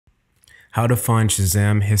How to find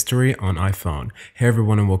Shazam history on iPhone. Hey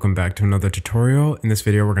everyone, and welcome back to another tutorial. In this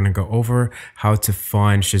video, we're going to go over how to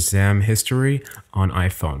find Shazam history on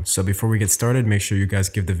iPhone. So before we get started, make sure you guys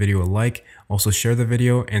give the video a like, also share the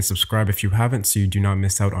video and subscribe if you haven't so you do not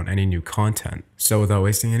miss out on any new content. So without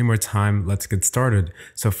wasting any more time, let's get started.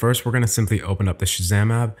 So first, we're going to simply open up the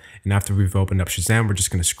Shazam app, and after we've opened up Shazam, we're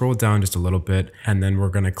just going to scroll down just a little bit, and then we're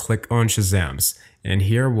going to click on Shazam's. And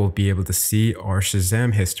here we'll be able to see our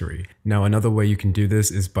Shazam history. Now, another way you can do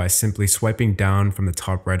this is by simply swiping down from the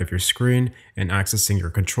top right of your screen and accessing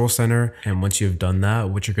your control center. And once you've done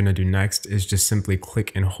that, what you're going to do next is just simply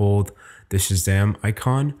click and hold the Shazam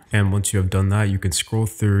icon. And once you have done that, you can scroll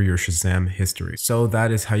through your Shazam history. So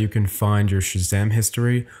that is how you can find your Shazam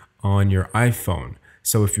history on your iPhone.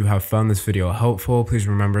 So if you have found this video helpful, please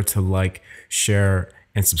remember to like, share,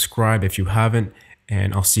 and subscribe if you haven't.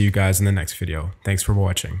 And I'll see you guys in the next video. Thanks for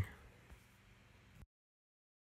watching.